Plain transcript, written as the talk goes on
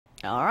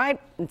All right,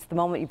 it's the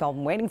moment you've all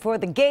been waiting for,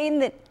 the game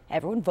that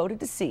everyone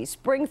voted to see.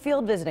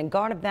 Springfield visiting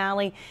Garnet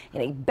Valley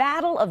in a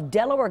battle of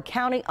Delaware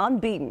County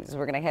unbeaten. So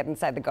we're going to head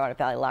inside the Garnet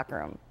Valley locker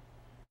room.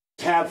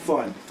 Have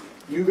fun.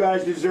 You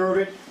guys deserve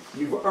it.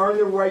 You've earned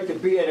the right to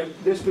be in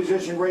this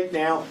position right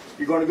now.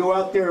 You're going to go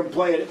out there and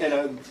play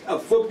a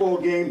football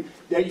game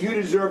that you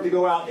deserve to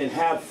go out and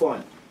have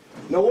fun.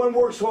 No one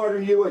works harder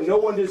than you, and no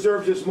one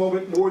deserves this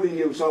moment more than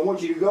you. So I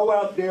want you to go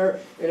out there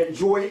and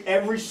enjoy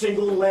every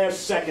single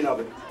last second of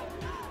it.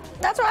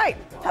 That's right.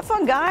 Have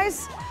fun,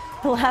 guys.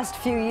 The last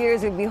few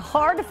years, it would be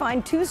hard to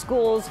find two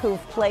schools who've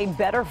played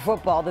better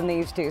football than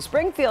these two.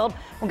 Springfield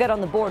will get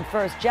on the board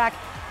first. Jack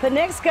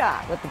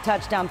Panixka with the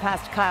touchdown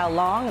pass to Kyle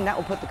Long, and that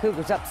will put the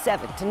Cougars up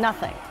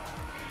 7-0.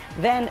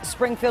 Then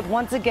Springfield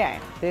once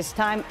again. This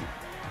time,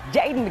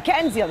 Jaden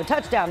McKenzie on the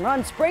touchdown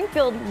run.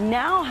 Springfield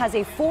now has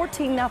a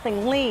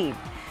 14-0 lead,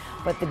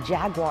 but the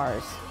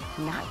Jaguars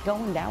not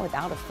going down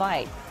without a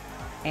fight.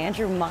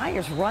 Andrew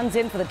Myers runs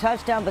in for the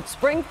touchdown, but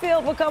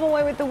Springfield will come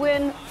away with the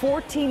win,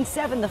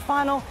 14-7 the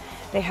final.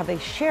 They have a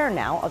share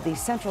now of the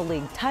Central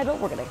League title.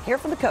 We're going to hear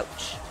from the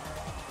coach.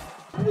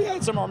 We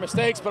had some of our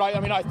mistakes, but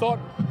I thought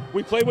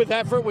we played with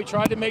effort. We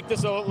tried to make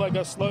this like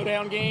a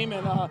slow-down game,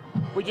 and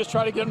we just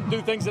tried to get them to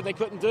do things that they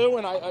couldn't do.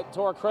 And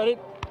to our credit,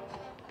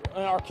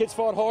 our kids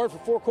fought hard for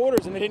 4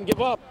 quarters, and they didn't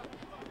give up.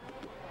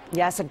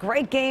 Yes, a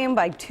great game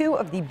by two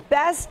of the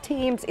best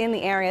teams in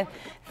the area.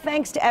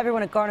 Thanks to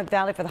everyone at Garnet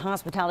Valley for the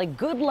hospitality.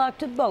 Good luck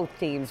to both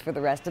teams for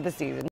the rest of the season.